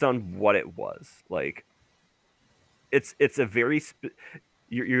based on what it was. Like it's a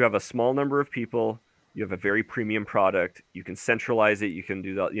you have a small number of people, you have a very premium product, you can centralize it, you can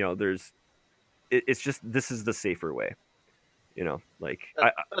do that. It's just this is the safer way. Like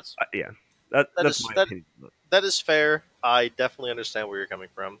That's yeah, that that's is my that opinion. that is fair. I definitely understand where you're coming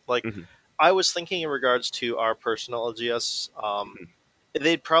from. Like, Hmm. I was thinking in regards to our personal LGS, Hmm.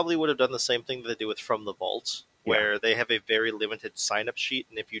 they probably would have done the same thing that they do with From the Vault, Yeah, where they have a very limited sign up sheet,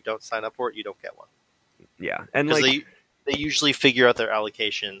 and if you don't sign up for it, you don't get one. yeah, and Because like they usually figure out their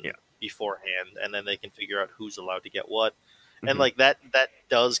allocation yeah. beforehand, and then they can figure out who's allowed to get what. And Hmm. like that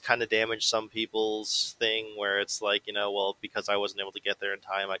does kind of damage some people's thing, where it's like, well, because I wasn't able to get there in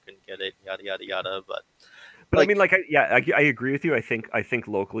time, I couldn't get it, yada yada yada. But But I mean, like, like, I agree with you. I think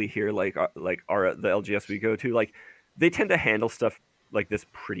locally here, like our the LGS we go to, like they tend to handle stuff like this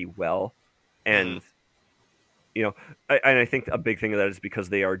pretty well, mhm, and and I think a big thing of that is because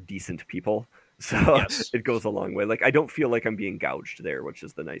they are decent people, so yes, it goes a long way. Like I don't feel like I'm being gouged there, which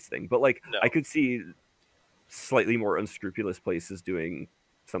is the nice thing. But like I no, could see slightly more unscrupulous places doing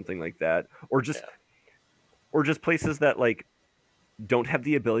something like that, yeah, or just places that like don't have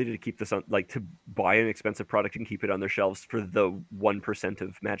the ability to keep this on, like to buy an expensive product and keep it on their shelves for the 1%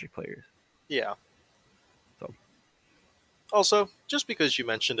 of Magic players. yeah. So Also, just because you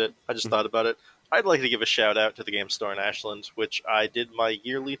mentioned it, I just thought about it. I'd like to give a shout out to the game store in Ashland, which I did my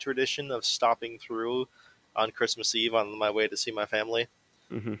yearly tradition of stopping through on Christmas Eve on my way to see my family.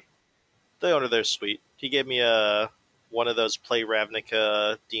 mm-hmm. The owner there's sweet. He gave me a one of those Play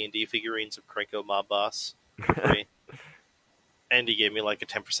Ravnica D&D figurines of Krenko Mob Boss for free, and he gave me like a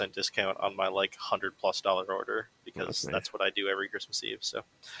 10% discount on my like $100+ order, Well, that's because nice. that's what I do every Christmas Eve. So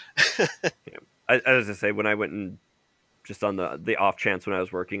Yeah, as I say, when I went and just on the off chance when I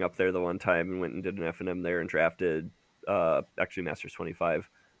was working up there the one time and went and did an F&M there and drafted actually Masters 25.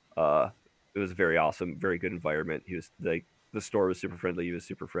 Uh, it was very awesome, very good environment. He was like the store was super friendly, he was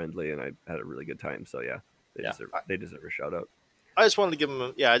super friendly, and I had a really good time. So yeah, yeah, they deserve a shout out. I just wanted to give him.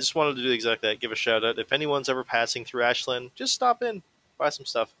 I just wanted to do exactly that. Give a shout out. If anyone's ever passing through Ashland, just stop in, buy some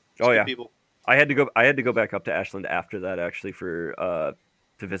stuff. It's Oh good yeah, people. I had to go back up to Ashland after that actually for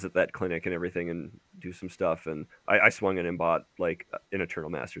to visit that clinic and everything and do some stuff. And I swung in and bought like an Eternal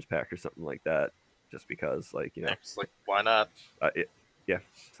Masters pack or something like that, just because Yeah, 'cause, like, Why not? Yeah.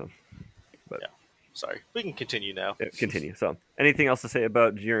 So, but Yeah. Sorry. We can continue now. yeah, continue. So, anything else to say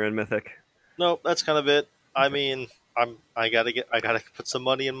about Jira and Mythic? No, that's kind of it. I Okay. mean, I gotta put some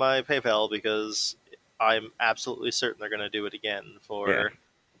money in my PayPal because I'm absolutely certain they're gonna do it again Yeah. for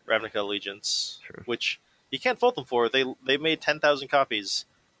Ravnica Allegiance, True. which you can't fault them for. They made 10,000 copies.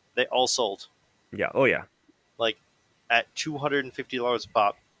 They all sold Yeah. Oh yeah. like at $250 a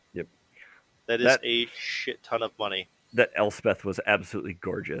pop. Yep. That is That a shit ton of money. that Elspeth was absolutely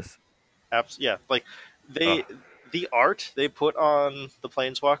gorgeous. Yeah, like Uh, they the art they put on the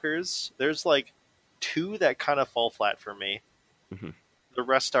Planeswalkers. There's like two that kind of fall flat for me. mhm. The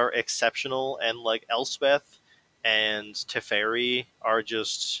rest are exceptional, and like Elspeth and Teferi are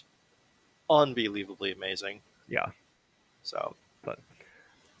just unbelievably amazing. Yeah. So But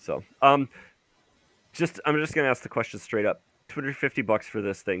so I'm just gonna ask the question straight up. $250 for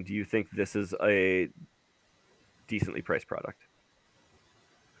this thing. Do you think this is a decently priced product?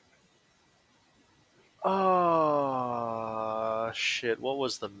 oh shit, what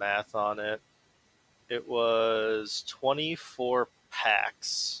was the math on it? It was 24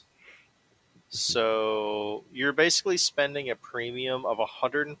 packs. So you're basically spending a premium of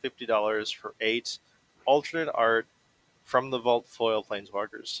 $150 for 8 alternate art from the Vault Foil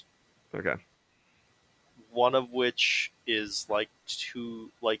Planeswalkers. Okay. One of which is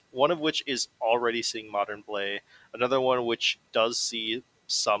one of which is already seeing modern play, another one which does see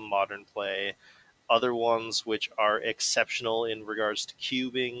some modern play, other ones which are exceptional in regards to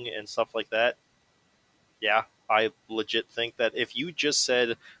cubing and stuff like that. Yeah, I legit think that if you just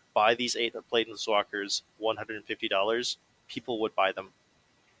said buy these 8 Planeswalkers $150, people would buy them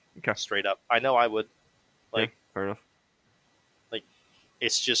Okay. straight up. I know I would. Yeah. Like Fair enough. like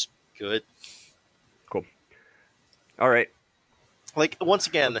it's just good. Cool. All right. Like once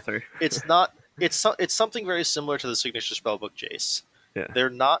again, Sorry. it's not it's something very similar to the signature spellbook Jace. Yeah. They're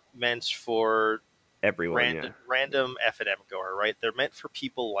not meant for Everyone. Yeah. random F&M goer, right? They're meant for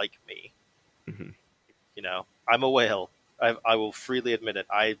people like me. Hmm. You know, I'm a whale. I will freely admit it.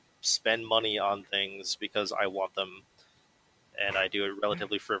 I spend money on things because I want them, and I do it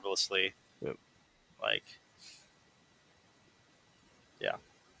relatively frivolously. Yep. Like, yeah.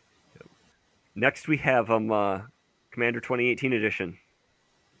 Yep. Next we have Commander 2018 edition.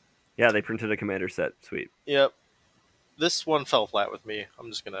 Yeah, they printed a Commander set. Sweet. Yep. This one fell flat with me.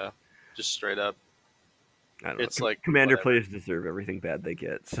 I'm just straight up. I don't know. It's like Commander whatever. players deserve everything bad they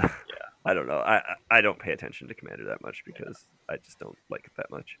get. So Yeah. I don't know. I don't pay attention to Commander that much because I just don't like it that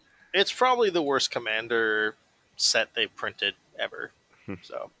much. It's probably the worst Commander set they've printed ever.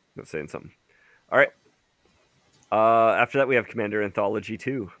 So, That's saying something. All right. After that, we have Commander Anthology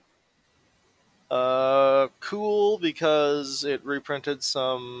 2. cool because it reprinted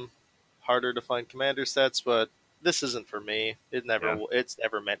some harder to find Commander sets, but this isn't for me. Yeah. It's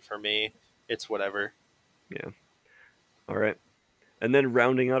never meant for me. It's whatever. Yeah. All right. And then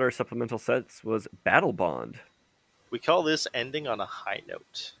rounding out our supplemental sets was Battle Bond. We call this ending on a high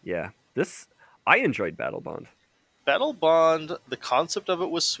note. Yeah. I enjoyed Battle Bond. Battle Bond, the concept of it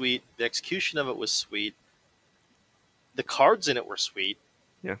was sweet. The execution of it was sweet. The cards in it were sweet.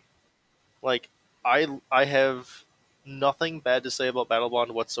 Yeah. Like, I have nothing bad to say about Battle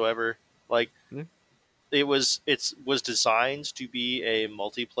Bond whatsoever. Like, Yeah. it was designed to be a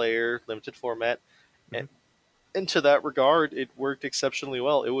multiplayer limited format, Mhm. and to that regard, it worked exceptionally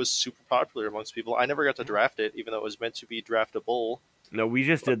well. It was super popular amongst people. I never got to draft it, even though it was meant to be draftable. No, we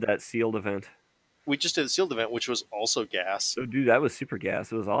just did that sealed event. We just did a sealed event, which was also gas. Oh, dude, that was super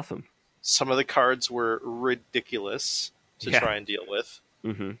gas. It was awesome. Some of the cards were ridiculous to Yeah. try and deal with.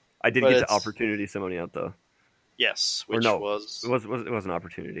 Mm-hmm. I did But get to it's- Opportunity Summoning out though. Yes, Or which no, was it was an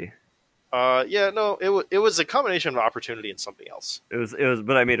Opportunity. it was a combination of opportunity and something else. It was,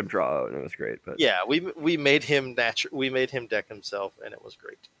 but I made him draw out, and it was great. But Yeah, we made him we made him deck himself, and it was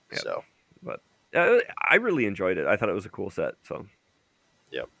great. Yeah. So but I really enjoyed it. I thought it was a cool set. So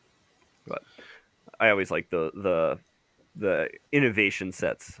Yep. But I always like the innovation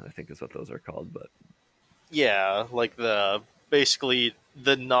sets. I think is what those are called. But yeah, like basically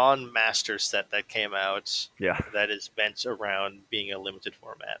the non-master set that came out yeah, that is bent around being a limited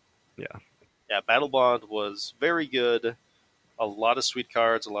format. yeah, Yeah, Battle Bond was very good. A lot of sweet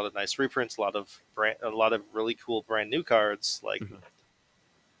cards, a lot of nice reprints, a lot of really cool brand new cards. Like Mhm.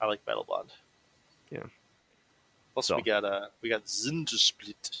 I like Battle Bond. Yeah. Also, So. we got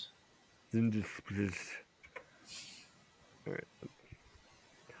Zindersplit. All right.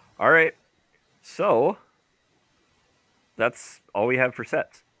 All right. So that's all we have for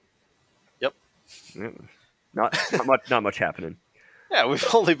sets. Yep. Yeah. Not much happening. Yeah, we've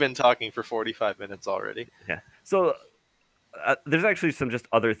only been talking for 45 minutes already. Yeah. So there's actually some just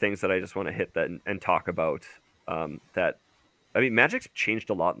other things that I just want to hit that and talk about. That I mean, Magic's changed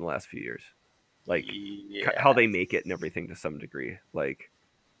a lot in the last few years, like how Yeah. they make it and everything to some degree, like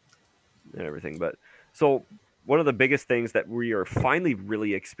and everything. But so one of the biggest things that we are finally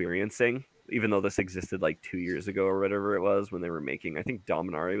really experiencing, even though this existed like 2 years ago or whatever it was when they were making, I think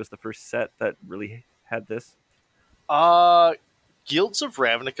Dominaria was the first set that really had this. Uh, Guilds of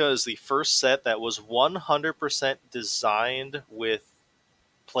Ravnica is the first set that was 100% designed with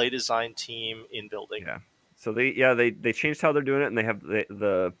play design team in building. Yeah. So they changed how they're doing it, and they have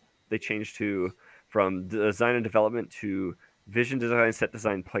they changed to from design and development to vision design, set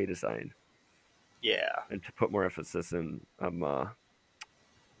design, play design, Yeah. and to put more emphasis in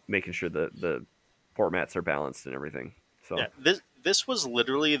making sure that the formats are balanced and everything. So Yeah. This was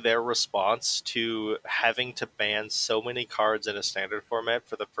literally their response to having to ban so many cards in a standard format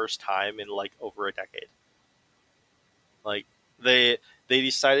for the first time in like over a decade. Like they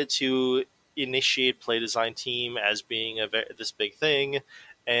decided to initiate play design team as being this big thing,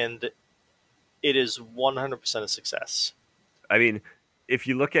 and it is 100% a success. I mean, if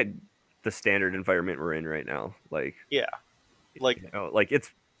you look at the standard environment we're in right now, Yeah, like like it's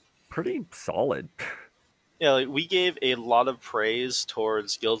pretty solid. yeah, like we gave a lot of praise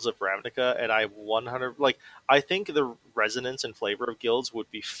towards Guilds of Ravnica, and I 100 like I think the resonance and flavor of guilds would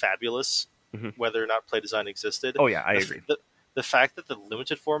be fabulous, Mhm. whether or not play design existed. Oh yeah, I The, agree. the fact that the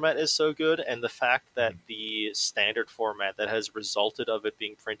limited format is so good, and the fact that Mhm. the standard format that has resulted of it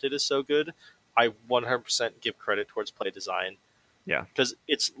being printed is so good, I 100% give credit towards play design Yeah. because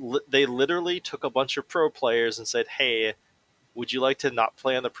they literally took a bunch of pro players and said, "Hey, would you like to not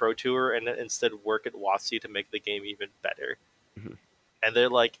play on the Pro Tour and instead work at WotC to make the game even better?" Mhm. And they're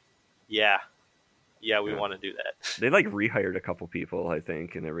like, "Yeah, yeah, we Yeah. want to do that." They like rehired a couple people, I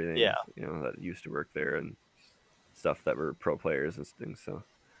think, and everything, Yeah, that used to work there and stuff that were pro players and things. So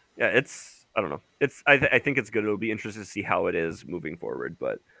yeah, it's I don't know. I think it's good. It'll be interesting to see how it is moving forward,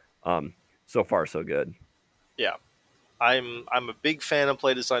 but um, so far so good. yeah. I'm a big fan of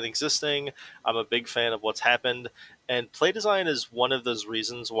play design existing. I'm a big fan of what's happened, and play design is one of those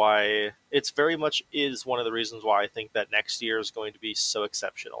reasons why it's very much is one of the reasons why I think that next year is going to be so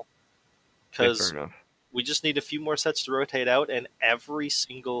exceptional Yeah, fair because enough. we just need a few more sets to rotate out, and every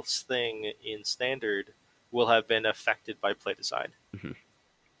single thing in standard will have been affected by play design. Mhm.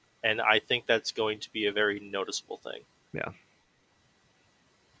 And I think that's going to be a very noticeable thing. Yeah,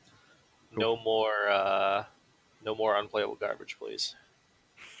 cool. No more, no more unplayable garbage, please.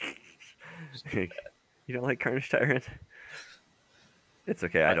 You don't like Carnage Tyrant? It's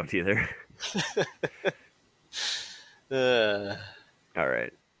okay. I don't either. Uh, All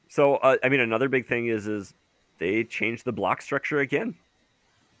right. So I mean, another big thing is they changed the block structure again.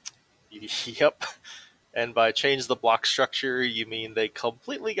 yep. And by change the block structure, you mean they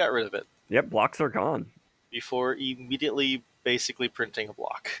completely got rid of it Yep, blocks are gone. before immediately basically printing a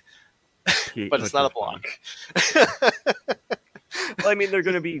block. But it's Which not is a funny. block. Well, I mean,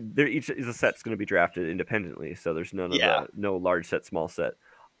 they're each is a set's going to be drafted independently, so there's none of Yeah, the no large set, small set.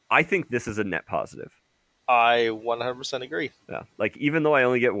 I think this is a net positive. I 100% agree. Yeah, like even though I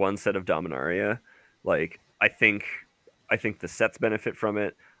only get one set of Dominaria, like I think the sets benefit from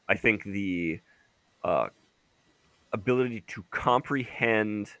it. I think the uh, ability to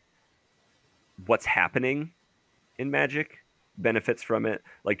comprehend what's happening in Magic benefits from it.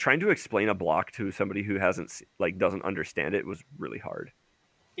 Like trying to explain a block to somebody who hasn't like doesn't understand it was really hard.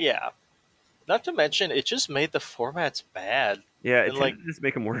 Yeah. Not to mention, it just made the formats bad. Yeah, it And, like, tended to just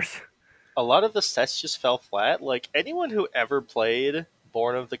make them worse. a lot of the sets just fell flat. Like, anyone who ever played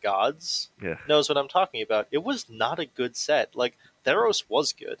Born of the Gods Yeah, knows what I'm talking about. It was not a good set. Like, Theros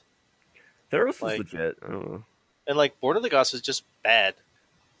was good. Theros was Like, legit. I don't know. and, like, Born of the Gods was just bad.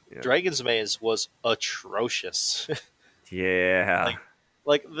 Yeah, Dragon's Maze was atrocious. yeah.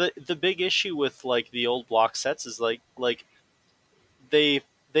 like, like the big issue with, like, the old block sets is, like, they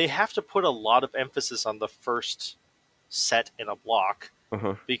they have to put a lot of emphasis on the first set in a block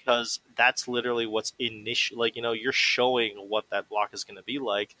Uh-huh. because that's literally what's initial. Like, you're showing what that block is going to be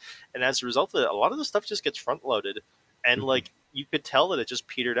like, and as a result of it, a lot of the stuff just gets front loaded, and Mhm. like you could tell that it just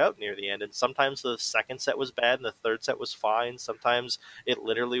petered out near the end. And sometimes the second set was bad, and the third set was fine. Sometimes it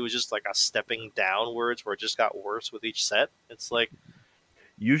literally was just like a stepping downwards, where it just got worse with each set. It's like,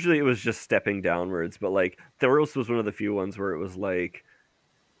 Usually it was just stepping downwards, but like Theros was one of the few ones where it was like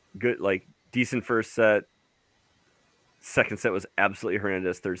good, like decent first set. Second set was absolutely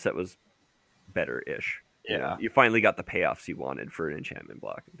horrendous. Third set was better-ish. yeah, You finally got the payoffs you wanted for an enchantment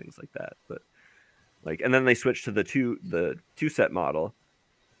block and things like that. But like, and then they switched to the two set model,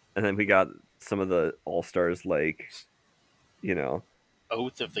 and then we got some of the all stars like you know,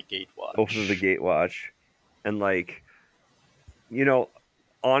 Oath of the Oath of the Gatewatch. Gatewatch, and like, you know,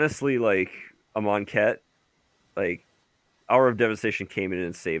 honestly, like Amonkhet, like Hour of Devastation came in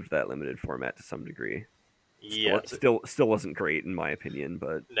and saved that limited format to some degree. Yes. Still wasn't great in my opinion,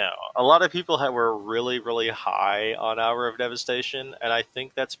 but No. A lot of people were really, really high on Hour of Devastation, and I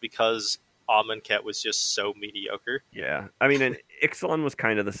think that's because Amonkhet was just so mediocre. yeah, I mean, and Ixalan was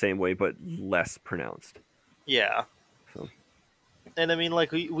kind of the same way, but less pronounced. Yeah. So And I mean,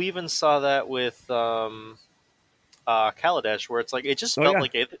 like, we even saw that with Kaladesh, where it's like, it just oh felt yeah,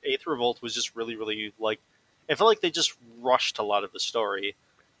 like Eighth Revolt was just really, really, like, it felt like they just rushed a lot of the story.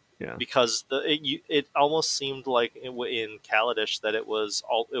 yeah, Because it almost seemed like in Kaladesh that it was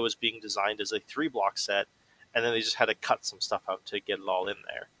being designed as a 3 block set, and then they just had to cut some stuff out to get it all in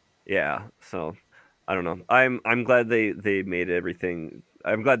there. yeah. So I don't know. I'm glad they made everything.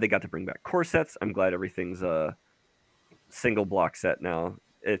 I'm glad they got to bring back core sets. I'm glad everything's a single block set now.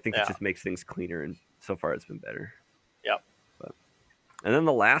 I think it Yeah, just makes things cleaner, and so far it's been better. yeah. But and then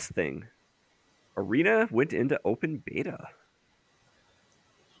the last thing, Arena went into open beta.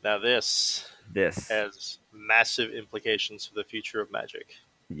 Now this This, has massive implications for the future of Magic,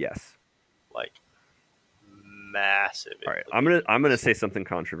 yes. like massive All right, implications. I'm gonna say something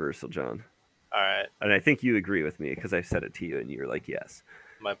controversial, John, All right, and I think you agree with me because I said it to you, and you're like, yes.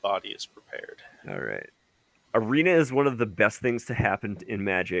 my body is prepared. All right, Arena is one of the best things to happen in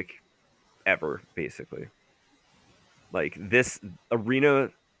Magic ever, basically. Like this Arena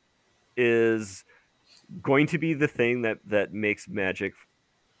is going to be the thing that makes Magic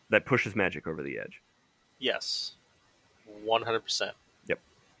that pushes Magic over the edge. Yes, 100%. Yep.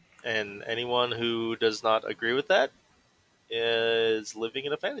 And anyone who does not agree with that is living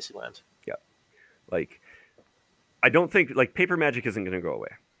in a fantasy land. Yep. Like I don't think like paper Magic isn't going to go away.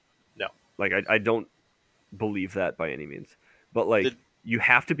 No. Like I don't believe that by any means. But like The, you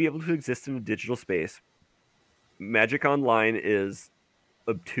have to be able to exist in a digital space. Magic Online is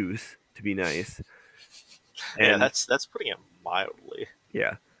obtuse to be nice. yeah, And that's putting it mildly.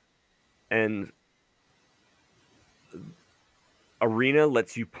 yeah. And Arena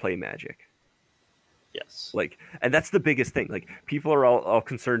lets you play Magic. Yes. Like and that's the biggest thing. Like people are all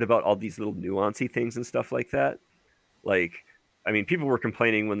concerned about all these little nuancy things and stuff like that. Like I mean people were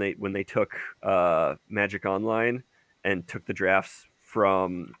complaining when they took Magic Online and took the drafts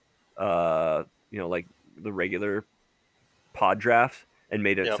from like the regular pod drafts and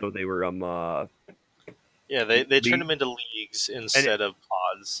made it Yep. so they were Yeah, they turned league them into leagues and instead of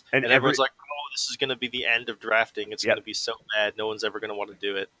pods, and and every everyone's like, "Oh, this is going to be the end of drafting. It's yeah going to be so bad. No one's ever going to want to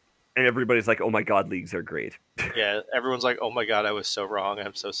do it." and everybody's like, oh my god, leagues are great. Yeah, everyone's like, "Oh my god, I was so wrong.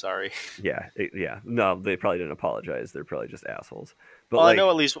 I'm so sorry." Yeah, no, they probably didn't apologize. They're probably just assholes. But Well, like,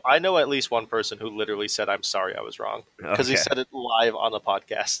 I know at least one person who literally said, "I'm sorry, I was wrong," because he okay, said it live on a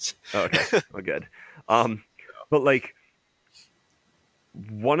podcast. okay, well, good. Um, but like,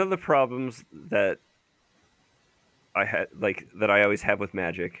 one of the problems that I had, like, that I always have with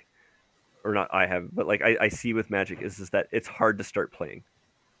Magic, or not I have, but like I see with Magic is that it's hard to start playing.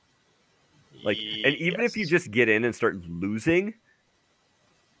 Like, and even if you Yes. just get in and start losing,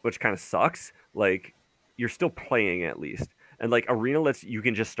 which kind of sucks, like you're still playing at least. And like Arena lets you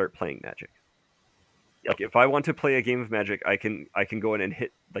can just start playing Magic. Yep. Like if I want to play a game of Magic, I can go in and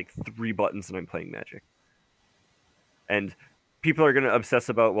hit like 3 buttons and I'm playing Magic. And people are going to obsess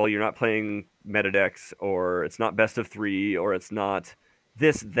about, well, you're not playing meta decks, or it's not best of 3, or it's not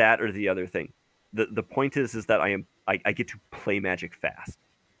this, that, or the other thing. The point is that I get to play Magic fast,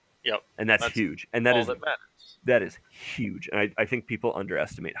 Yep. and that's That's huge, and all that matters. that is huge, and I think people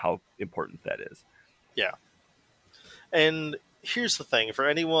underestimate how important that is. Yeah. And here's the thing: for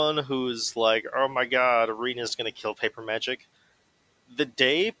anyone who's like, "Oh my god, Arena's going to kill Paper Magic," the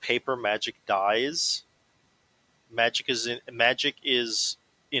day Paper Magic dies, Magic is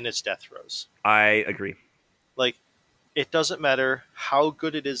in its death throes. I agree. Like, it doesn't matter how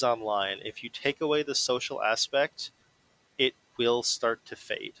good it is online. If you take away the social aspect, it will start to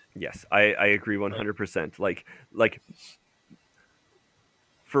fade. Yes, I agree 100%. Like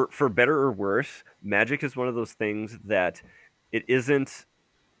for better or worse, Magic is one of those things that it isn't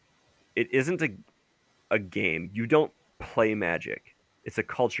it isn't a game. You don't play Magic. It's a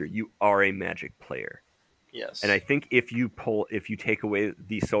culture. You are a Magic player. And I Yes. think if you take away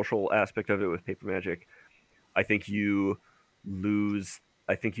the social aspect of it with Paper Magic, I think you lose.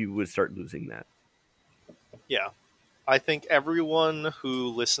 I think you would start losing that. Yeah. I think everyone who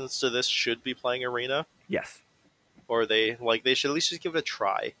listens to this should be playing Arena, Yes. or they should at least just give it a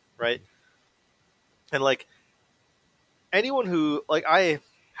try, right? And like anyone who, like, I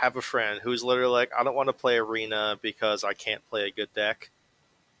have a friend who's literally like, I don't want to play Arena because I can't play a good deck.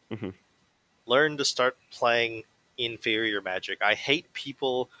 Mm-hmm. Learn to start playing inferior Magic. I hate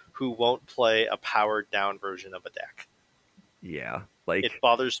people who won't play a powered down version of a deck. Yeah, It like,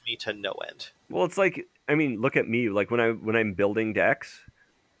 bothers me to no end. well, it's like, I mean, look at me. Like when I'm building decks,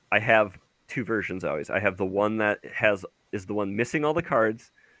 I have two versions always. I have the one that is the one missing all the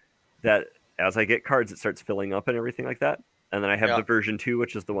cards that as I get cards it starts filling up and everything like that. And then I have Yeah, the version 2,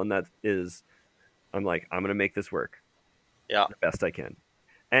 which is the one that is I'm like, I'm going to make this work yeah. the best I can.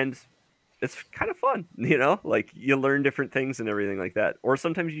 And it's kind of fun, you know? Like you learn different things and everything like that. Or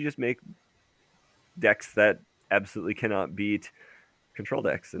sometimes you just make decks that absolutely cannot beat control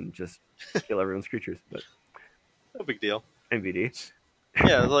decks and just kill everyone's creatures. But No big deal. MVD.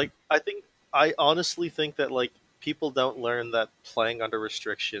 Yeah, like I honestly think that like people don't learn that playing under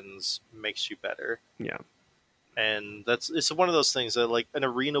restrictions makes you better. Yeah. And it's one of those things that like an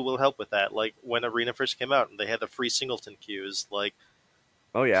arena will help with that. Like when Arena first came out and they had the free singleton queues, like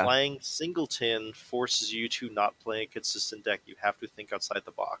Oh yeah. playing singleton forces you to not play a consistent deck. You have to think outside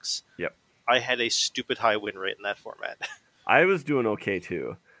the box. Yep. I had a stupid high win rate in that format. I was doing okay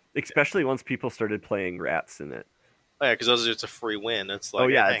too, especially once people started playing rats in it. Oh, yeah, because it's a free win. It's Oh like,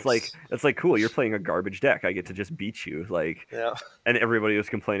 yeah, hey, thanks. it's like cool. You're playing a garbage deck. I get to just beat you. Like, Yeah, and everybody was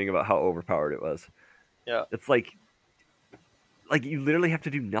complaining about how overpowered it was. yeah. It's like you literally have to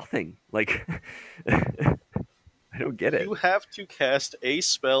do nothing. Like, I don't get it. You have to cast a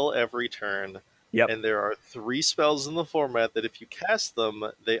spell every turn, Yep. and there are 3 spells in the format that if you cast them,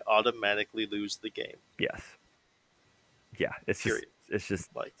 they automatically lose the game. Yes. Yeah. Period. It's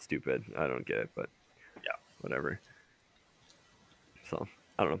just Like, stupid. I don't get it, but yeah. whatever. So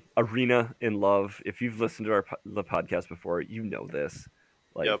I don't know. Arena in Love. If you've listened to the podcast before, you know this.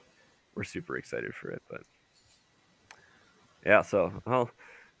 Like, Yep. we're super excited for it, but yeah. So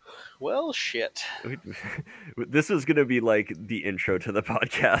Well, shit. this is going to be like the intro to the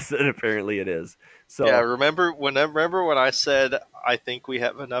podcast, and apparently it is. So Yeah, remember when I said I think we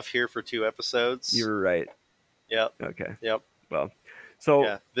have enough here for 2 episodes? you were right. Yep. Okay. Yep. Well, so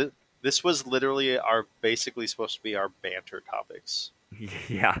Yeah. This was literally basically supposed to be our banter topics.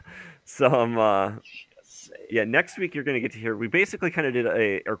 yeah. So Just say. yeah, next week you're going to get to hear. We basically kind of did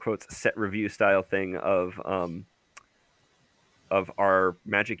a air quotes set review style thing of our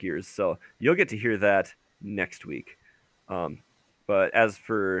Magic years. So you'll get to hear that next week. But as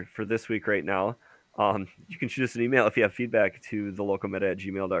for this week right now, you can shoot us an email if you have feedback to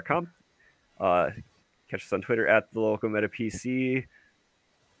thelocalmeta@gmail.com. Catch us on Twitter at thelocalmetapc.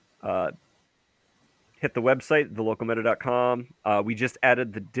 Hit the website, thelocalmeta.com. We just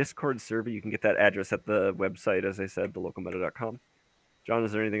added the Discord server. You can get that address at the website, as I said, thelocalmeta.com. John,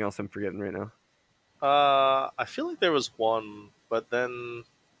 is there anything else I'm forgetting right now? I feel like there was one, but then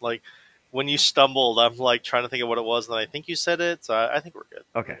like when you stumbled, I'm like trying to think of what it was, and I think you said it. So I think we're good.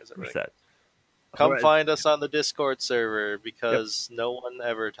 Okay, we're set. Come find us on the Discord server because no one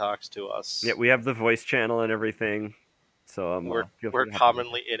ever talks to us. Yeah, we have the voice channel and everything. So we're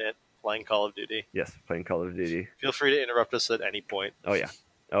commonly in it playing Call of Duty. Yes, playing Call of Duty. Feel free to interrupt us at any point. Oh yeah.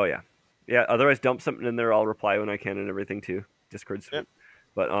 Yeah. Otherwise, dump something in there. I'll reply when I can and everything too. Discord's sweet. Yep.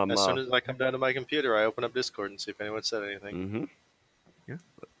 But as soon as I come down to my computer, I open up Discord and see if anyone said anything. Mm-hmm. Yeah.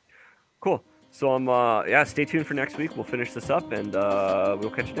 Cool. So stay tuned for next week. We'll finish this up and we'll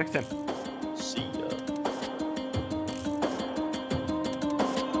catch you next time. See ya.